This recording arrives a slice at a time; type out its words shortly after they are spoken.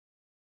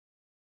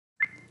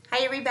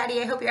Hi, everybody.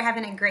 I hope you're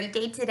having a great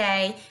day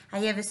today. I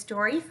have a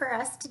story for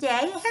us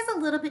today. It has a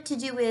little bit to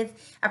do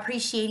with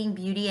appreciating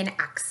beauty and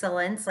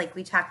excellence, like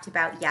we talked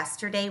about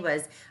yesterday,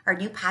 was our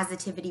new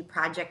positivity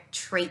project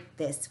trait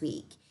this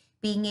week.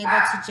 Being able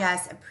to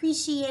just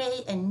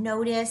appreciate and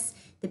notice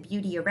the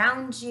beauty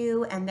around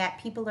you, and that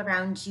people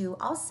around you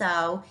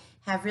also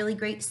have really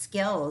great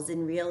skills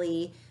and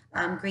really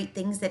great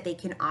things that they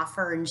can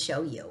offer and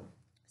show you.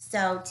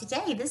 So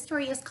today, this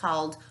story is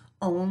called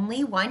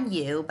Only One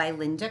You by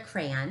Linda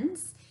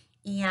Kranz.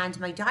 And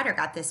my daughter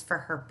got this for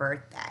her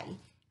birthday,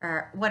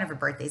 or one of her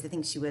birthdays. I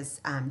think she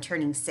was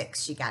turning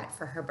 6. She got it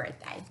for her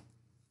birthday.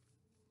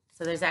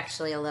 So there's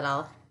actually a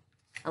little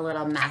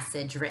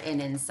message written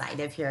inside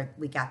of here.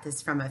 We got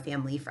this from a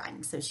family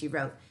friend. So she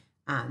wrote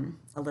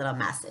a little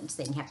message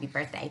saying happy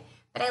birthday.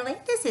 But I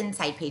like this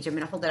inside page. I'm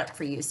going to hold it up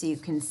for you so you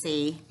can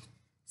see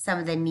some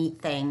of the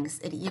neat things.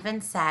 It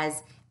even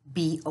says,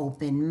 be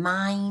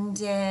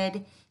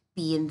open-minded,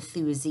 be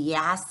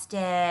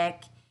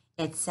enthusiastic.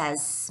 It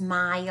says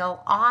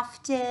smile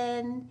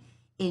often,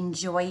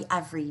 enjoy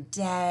every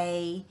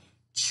day,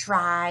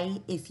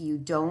 try if you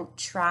don't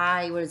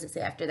try. What does it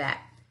say after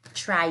that?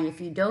 Try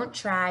if you don't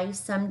try,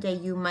 someday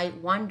you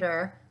might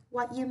wonder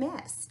what you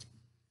missed.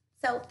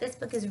 So this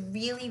book is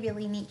really,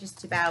 really neat,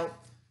 just about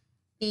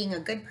being a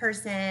good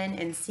person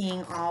and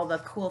seeing all the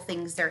cool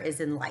things there is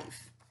in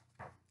life.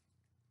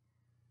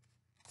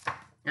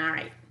 All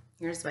right,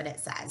 here's what it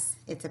says.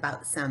 It's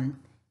about some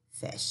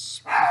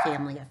fish, a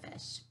family of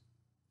fish.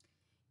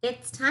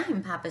 It's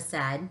time, Papa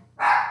said.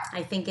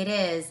 I think it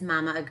is,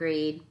 Mama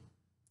agreed.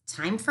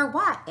 Time for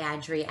what?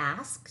 Adri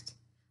asked.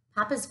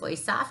 Papa's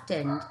voice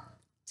softened.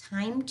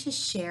 Time to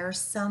share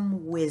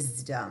some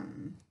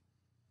wisdom.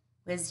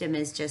 Wisdom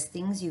is just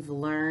things you've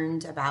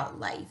learned about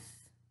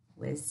life.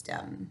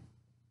 Wisdom.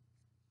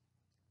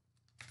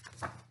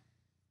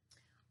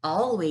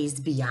 Always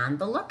be on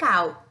the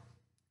lookout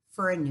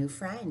for a new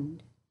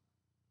friend.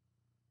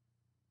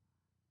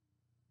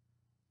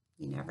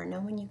 You never know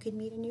when you could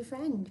meet a new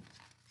friend.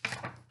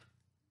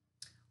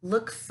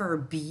 Look for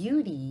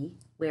beauty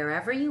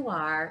wherever you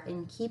are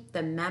and keep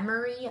the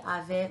memory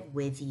of it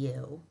with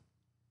you.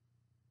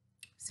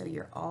 So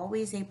you're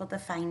always able to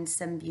find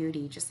some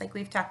beauty, just like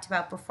we've talked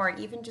about before,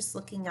 even just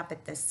looking up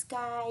at the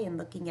sky and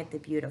looking at the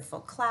beautiful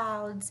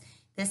clouds.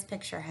 This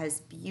picture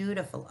has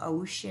beautiful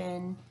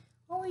ocean.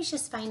 Always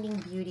just finding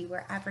beauty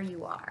wherever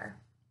you are.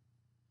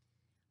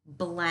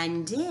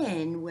 Blend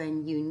in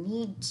when you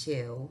need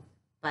to,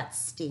 but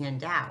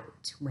stand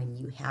out when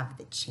you have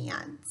the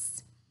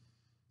chance.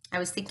 I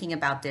was thinking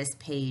about this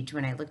page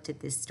when I looked at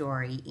this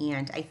story,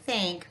 and I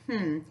think,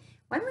 when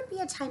would be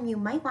a time you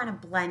might want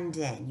to blend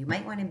in? You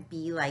might want to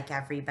be like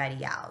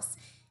everybody else.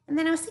 And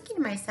then I was thinking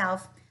to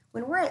myself,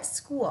 when we're at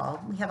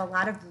school, we have a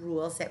lot of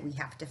rules that we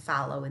have to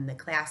follow in the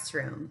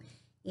classroom,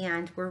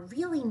 and we're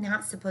really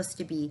not supposed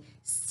to be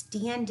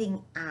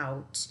standing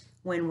out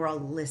when we're all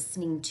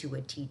listening to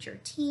a teacher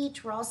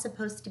teach. We're all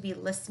supposed to be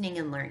listening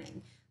and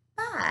learning.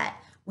 But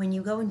when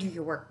you go and do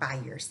your work by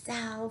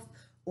yourself,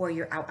 or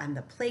you're out on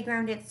the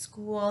playground at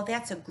school,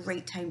 that's a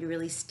great time to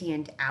really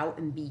stand out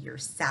and be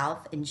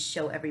yourself and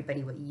show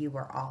everybody what you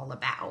are all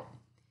about.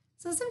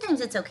 So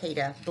sometimes it's okay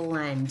to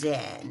blend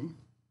in,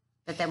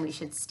 but then we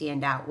should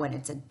stand out when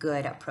it's a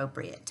good,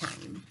 appropriate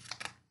time.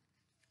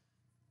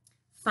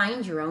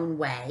 Find your own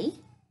way.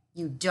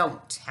 You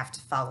don't have to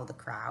follow the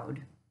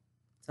crowd.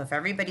 So if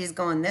everybody's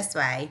going this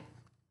way,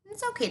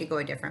 it's okay to go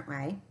a different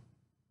way.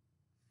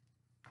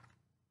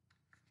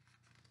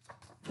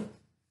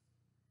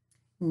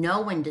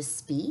 Know when to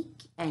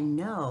speak and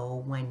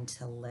know when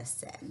to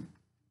listen.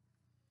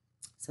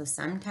 So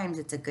sometimes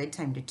it's a good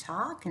time to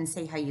talk and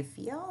say how you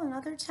feel, and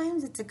other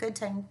times it's a good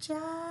time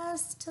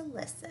just to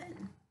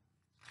listen.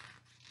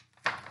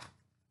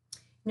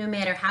 No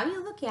matter how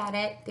you look at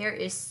it, there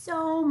is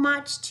so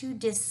much to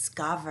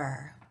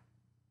discover.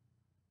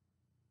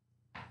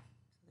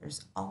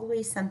 There's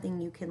always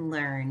something you can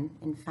learn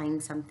and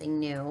find something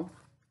new.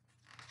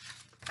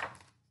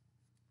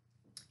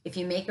 If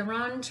you make a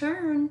wrong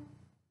turn,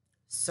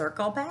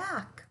 circle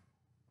back.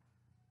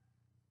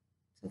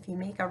 So if you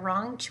make a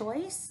wrong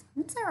choice,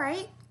 it's all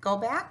right. Go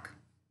back,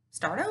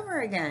 start over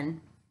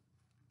again.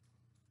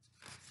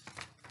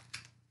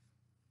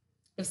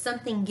 If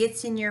something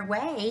gets in your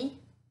way,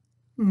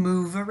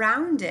 move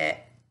around it.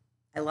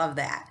 I love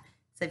that.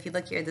 So if you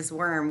look here, this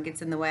worm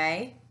gets in the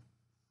way.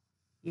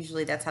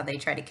 Usually that's how they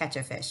try to catch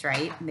a fish,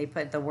 right? They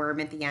put the worm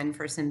at the end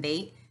for some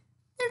bait.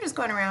 They're just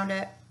going around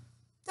it.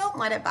 Don't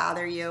let it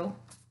bother you.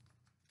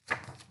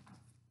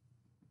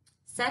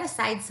 Set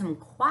aside some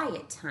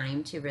quiet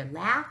time to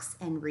relax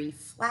and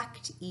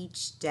reflect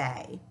each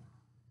day.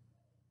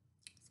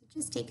 So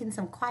just taking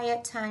some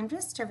quiet time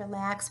just to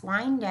relax,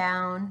 wind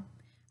down.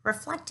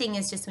 Reflecting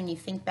is just when you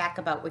think back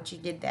about what you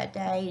did that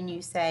day and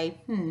you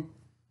say,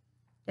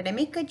 did I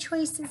make good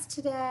choices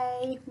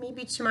today?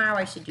 Maybe tomorrow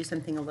I should do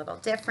something a little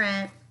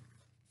different.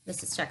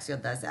 Mrs.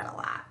 Chexield does that a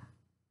lot.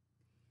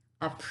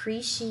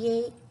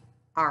 Appreciate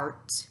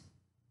art.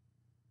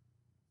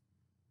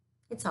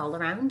 It's all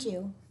around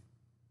you.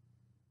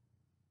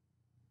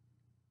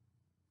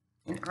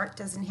 And art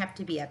doesn't have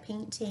to be a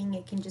painting.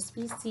 It can just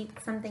be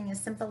something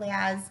as simple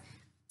as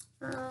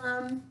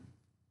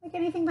like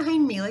anything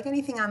behind me, like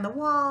anything on the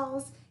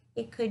walls.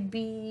 It could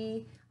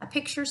be a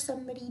picture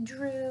somebody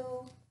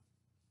drew.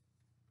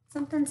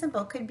 Something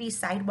simple. It could be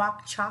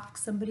sidewalk chalk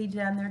somebody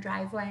did on their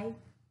driveway.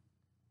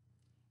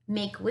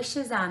 Make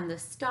wishes on the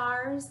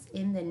stars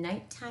in the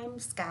nighttime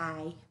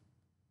sky.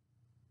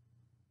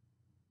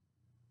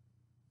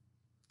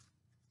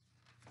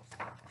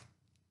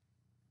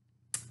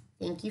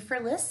 Thank you for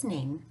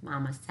listening,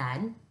 Mama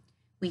said.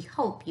 We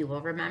hope you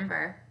will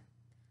remember.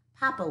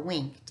 Papa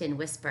winked and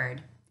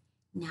whispered,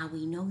 now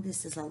we know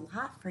this is a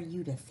lot for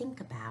you to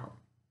think about.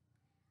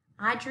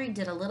 Audrey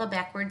did a little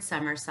backward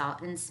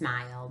somersault and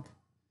smiled.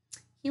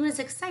 He was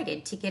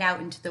excited to get out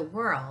into the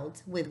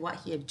world with what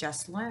he had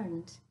just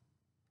learned.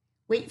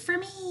 Wait for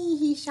me,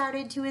 he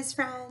shouted to his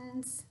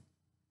friends.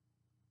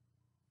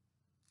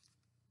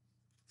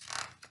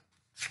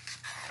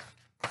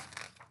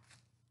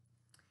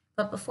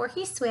 But before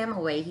he swam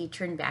away, he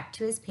turned back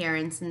to his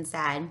parents and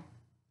said,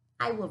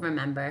 I will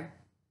remember.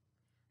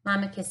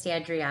 Mama kissed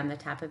Audrey on the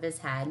top of his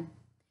head.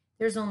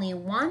 There's only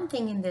one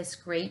thing in this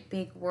great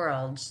big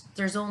world.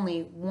 There's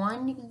only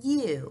one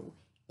you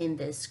in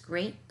this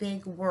great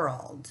big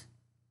world,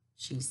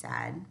 she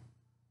said.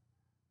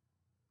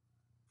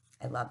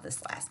 I love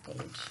this last page.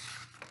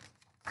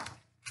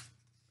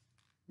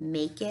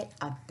 Make it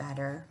a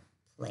better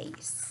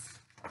place.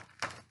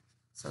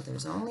 So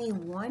there's only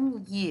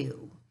one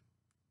you.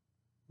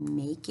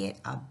 Make it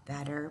a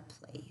better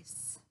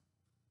place.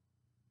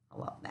 I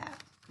love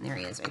that. And there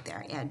he is right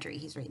there, Audrey.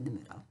 He's right in the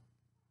middle.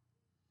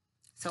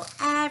 So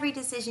every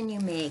decision you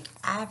make,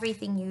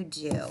 everything you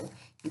do,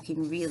 you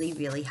can really,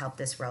 really help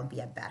this world be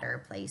a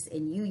better place.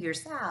 And you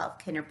yourself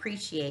can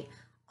appreciate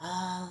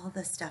all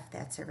the stuff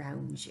that's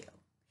around you.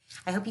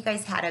 I hope you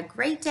guys had a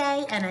great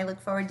day, and I look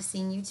forward to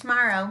seeing you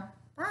tomorrow.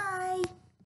 Bye.